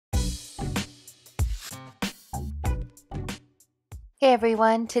Hey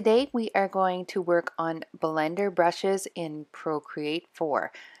everyone, today we are going to work on blender brushes in Procreate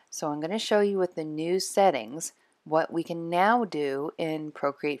 4. So I'm going to show you with the new settings what we can now do in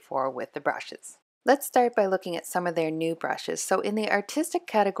Procreate 4 with the brushes. Let's start by looking at some of their new brushes. So in the artistic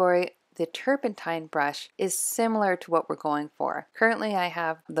category, the turpentine brush is similar to what we're going for. Currently I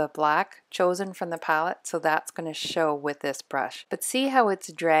have the black chosen from the palette, so that's going to show with this brush. But see how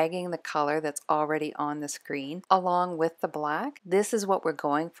it's dragging the color that's already on the screen along with the black? This is what we're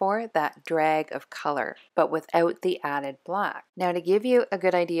going for, that drag of color, but without the added black. Now to give you a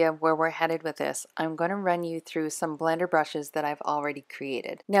good idea of where we're headed with this, I'm going to run you through some blender brushes that I've already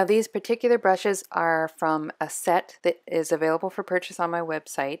created. Now these particular brushes are from a set that is available for purchase on my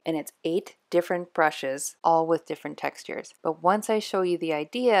website, and it's 8 different brushes, all with different textures. But once I show you the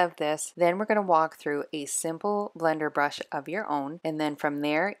idea of this, then we're going to walk through a simple blender brush of your own, and then from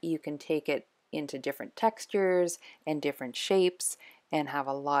there you can take it into different textures and different shapes and have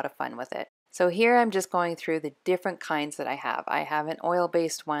a lot of fun with it. So here I'm just going through the different kinds that I have. I have an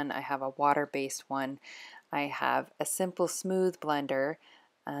oil-based one, I have a water-based one, I have a simple smooth blender,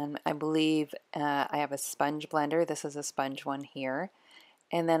 and I believe I have a sponge blender. This is a sponge one here.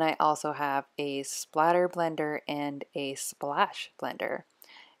 And then I also have a splatter blender and a splash blender.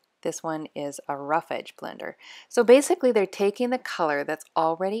 This one is a rough edge blender. So basically they're taking the color that's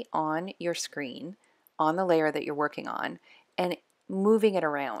already on your screen, on the layer that you're working on, and moving it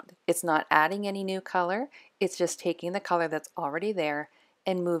around. It's not adding any new color, it's just taking the color that's already there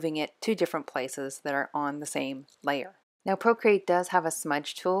and moving it to different places that are on the same layer. Now Procreate does have a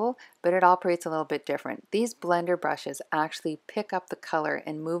smudge tool, but it operates a little bit different. These blender brushes actually pick up the color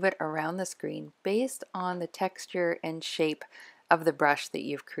and move it around the screen based on the texture and shape of the brush that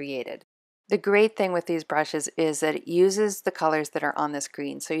you've created. The great thing with these brushes is that it uses the colors that are on the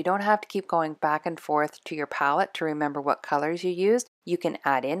screen, so you don't have to keep going back and forth to your palette to remember what colors you used. You can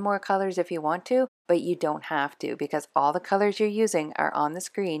add in more colors if you want to, but you don't have to because all the colors you're using are on the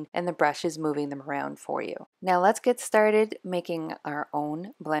screen and the brush is moving them around for you. Now let's get started making our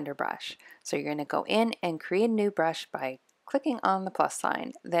own blender brush. So you're going to go in and create a new brush by clicking on the plus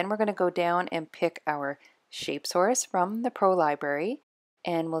sign. Then we're going to go down and pick our shape source from the Pro library,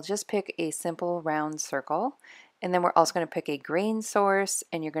 and we'll just pick a simple round circle. And then we're also going to pick a grain source,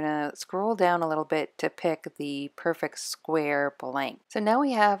 and you're going to scroll down a little bit to pick the perfect square blank. So now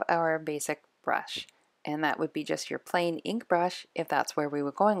we have our basic brush, and that would be just your plain ink brush if that's where we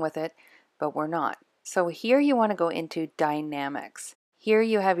were going with it, but we're not. So here you want to go into dynamics. Here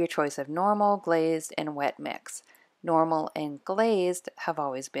you have your choice of normal, glazed, and wet mix. Normal and glazed have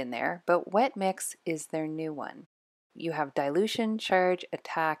always been there, but wet mix is their new one. You have dilution, charge,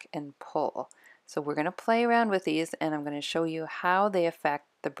 attack, and pull. So we're going to play around with these, and I'm going to show you how they affect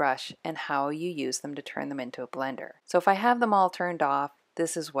the brush and how you use them to turn them into a blender. So if I have them all turned off,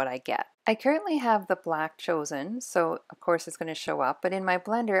 this is what I get. I currently have the black chosen, so of course it's going to show up, but in my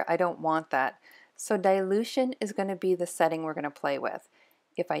blender I don't want that. So dilution is going to be the setting we're going to play with.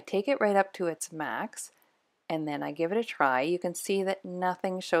 If I take it right up to its max, and then I give it a try, you can see that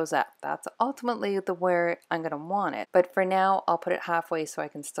nothing shows up. That's ultimately the where I'm going to want it. But for now, I'll put it halfway so I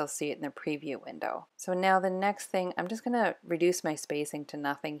can still see it in the preview window. So now the next thing, I'm just going to reduce my spacing to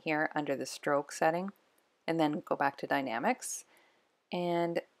nothing here under the stroke setting, and then go back to dynamics.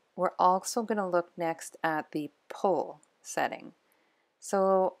 And we're also going to look next at the pull setting.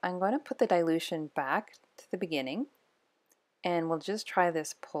 So I'm going to put the dilution back to the beginning, and we'll just try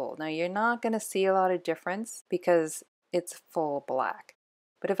this pull. Now you're not going to see a lot of difference because it's full black.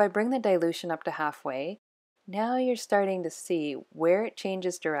 But if I bring the dilution up to halfway, now you're starting to see where it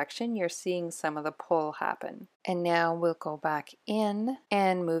changes direction, you're seeing some of the pull happen. And now we'll go back in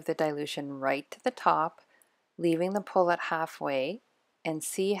and move the dilution right to the top, leaving the pull at halfway, and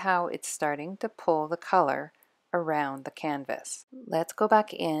see how it's starting to pull the color around the canvas. Let's go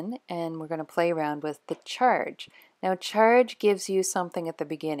back in and we're going to play around with the charge. Now charge gives you something at the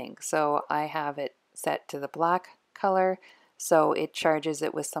beginning, so I have it set to the black color, so it charges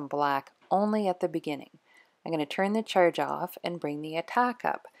it with some black only at the beginning. I'm going to turn the charge off and bring the attack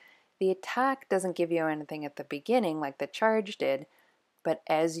up. The attack doesn't give you anything at the beginning like the charge did, but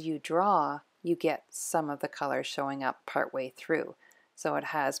as you draw, you get some of the color showing up partway through. So it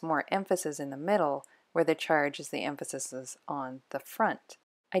has more emphasis in the middle, where the charge is the emphasis is on the front.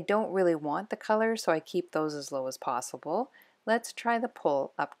 I don't really want the color, so I keep those as low as possible. Let's try the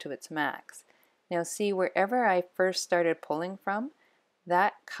pull up to its max. Now see, wherever I first started pulling from,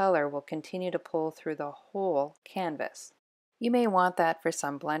 that color will continue to pull through the whole canvas. You may want that for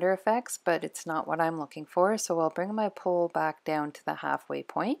some blender effects, but it's not what I'm looking for, so I'll bring my pull back down to the halfway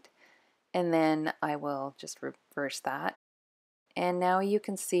point, and then I will just reverse that. And now you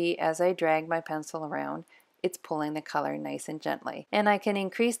can see as I drag my pencil around, it's pulling the color nice and gently. And I can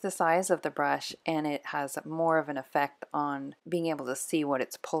increase the size of the brush and it has more of an effect on being able to see what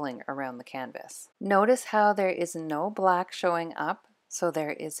it's pulling around the canvas. Notice how there is no black showing up, so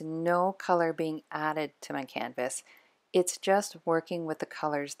there is no color being added to my canvas. It's just working with the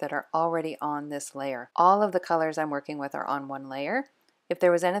colors that are already on this layer. All of the colors I'm working with are on one layer. If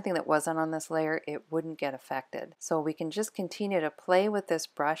there was anything that wasn't on this layer, it wouldn't get affected. So we can just continue to play with this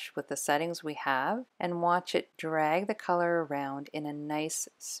brush with the settings we have and watch it drag the color around in a nice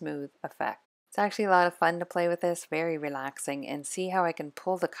smooth effect. It's actually a lot of fun to play with this, very relaxing, and see how I can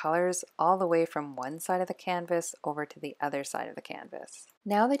pull the colors all the way from one side of the canvas over to the other side of the canvas.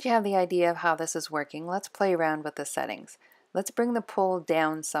 Now that you have the idea of how this is working, let's play around with the settings. Let's bring the pull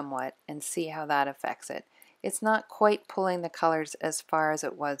down somewhat and see how that affects it. It's not quite pulling the colors as far as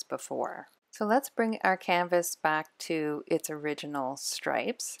it was before. So let's bring our canvas back to its original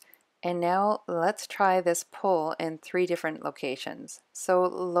stripes. And now let's try this pull in 3 different locations. So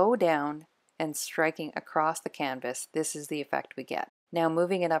low down and striking across the canvas, this is the effect we get. Now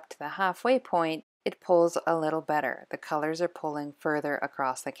moving it up to the halfway point, it pulls a little better. The colors are pulling further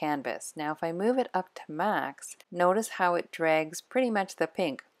across the canvas. Now if I move it up to max, notice how it drags pretty much the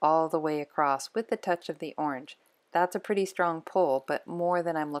pink all the way across with the touch of the orange. That's a pretty strong pull, but more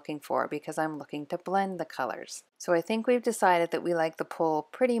than I'm looking for because I'm looking to blend the colors. So I think we've decided that we like the pull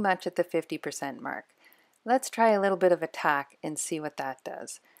pretty much at the 50% mark. Let's try a little bit of attack and see what that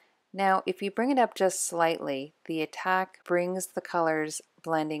does. Now, if you bring it up just slightly, the attack brings the colors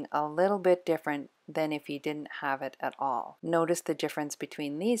blending a little bit different than if you didn't have it at all. Notice the difference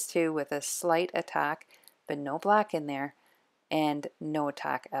between these two with a slight attack, but no black in there, and no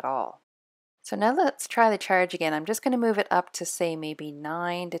attack at all. So now let's try the charge again. I'm just going to move it up to say maybe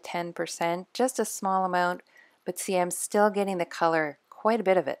 9 to 10%, just a small amount, but see I'm still getting the color, quite a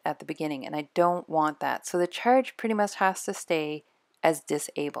bit of it at the beginning, and I don't want that. So the charge pretty much has to stay as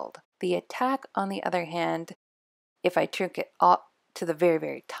disabled. The attack, on the other hand, if I took it up to the very,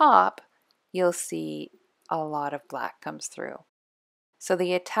 very top, you'll see a lot of black comes through. So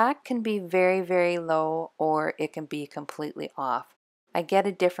the attack can be very, very low, or it can be completely off. I get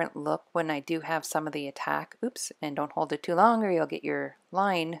a different look when I do have some of the attack. Oops, and don't hold it too long or you'll get your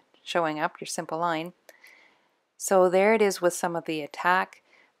line showing up, your simple line. So there it is with some of the attack,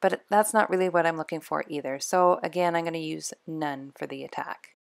 but that's not really what I'm looking for either. So again, I'm going to use none for the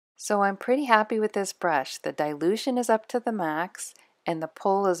attack. So I'm pretty happy with this brush. The dilution is up to the max and the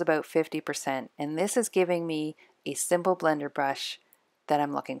pull is about 50%. And this is giving me a simple blender brush that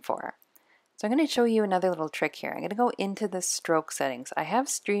I'm looking for. So I'm going to show you another little trick here. I'm going to go into the stroke settings. I have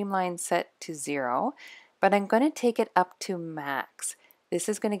streamline set to 0, but I'm going to take it up to max. This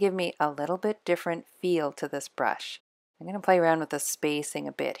is going to give me a little bit different feel to this brush. I'm going to play around with the spacing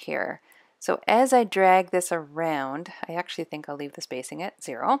a bit here. So as I drag this around, I actually think I'll leave the spacing at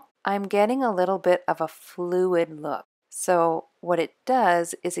 0. I'm getting a little bit of a fluid look. So what it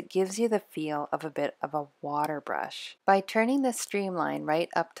does is it gives you the feel of a bit of a water brush. By turning the streamline right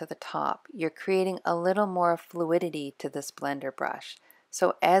up to the top, you're creating a little more fluidity to this blender brush.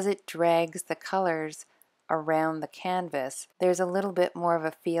 So as it drags the colors around the canvas, there's a little bit more of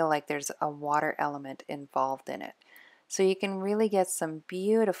a feel like there's a water element involved in it. So you can really get some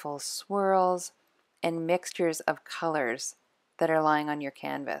beautiful swirls and mixtures of colors that are lying on your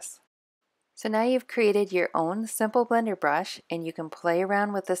canvas. So now you've created your own simple blender brush and you can play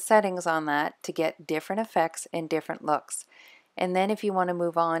around with the settings on that to get different effects and different looks. And then if you want to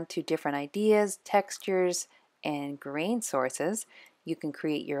move on to different ideas, textures, and grain sources, you can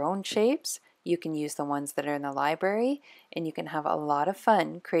create your own shapes. You can use the ones that are in the library, and you can have a lot of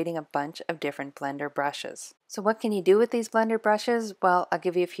fun creating a bunch of different blender brushes. So what can you do with these blender brushes? Well, I'll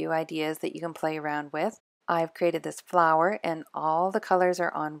give you a few ideas that you can play around with. I've created this flower and all the colors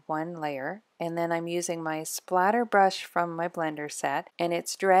are on one layer, and then I'm using my splatter brush from my blender set and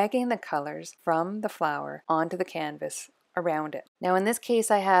it's dragging the colors from the flower onto the canvas around it. Now in this case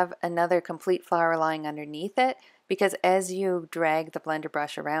I have another complete flower lying underneath it because as you drag the blender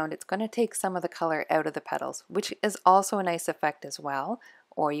brush around it's going to take some of the color out of the petals, which is also a nice effect as well.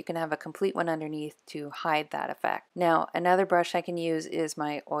 Or you can have a complete one underneath to hide that effect. Now another brush I can use is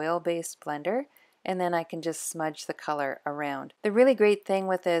my oil-based blender, and then I can just smudge the color around. The really great thing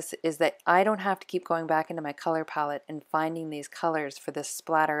with this is that I don't have to keep going back into my color palette and finding these colors for the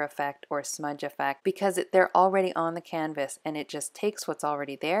splatter effect or smudge effect because they're already on the canvas and it just takes what's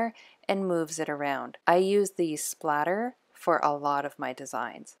already there and moves it around. I use the splatter for a lot of my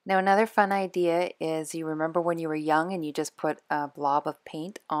designs. Now another fun idea is, you remember when you were young and you just put a blob of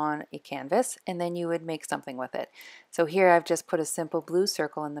paint on a canvas and then you would make something with it. So here I've just put a simple blue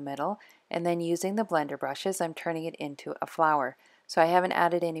circle in the middle, and then using the blender brushes I'm turning it into a flower. So I haven't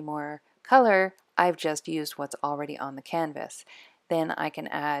added any more color, I've just used what's already on the canvas. Then I can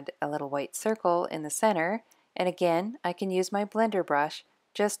add a little white circle in the center, and again I can use my blender brush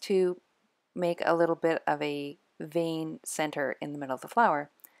just to make a little bit of a vein center in the middle of the flower.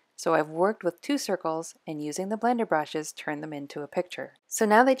 So I've worked with two circles and using the blender brushes turned them into a picture. So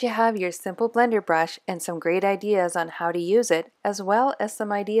now that you have your simple blender brush and some great ideas on how to use it, as well as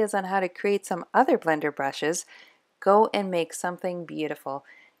some ideas on how to create some other blender brushes, go and make something beautiful.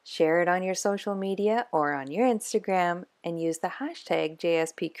 Share it on your social media or on your Instagram and use the hashtag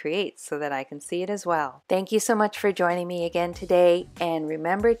JSPCreates so that I can see it as well. Thank you so much for joining me again today, and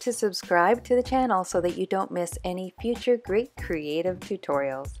remember to subscribe to the channel so that you don't miss any future great creative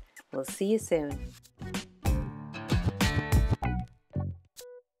tutorials. We'll see you soon.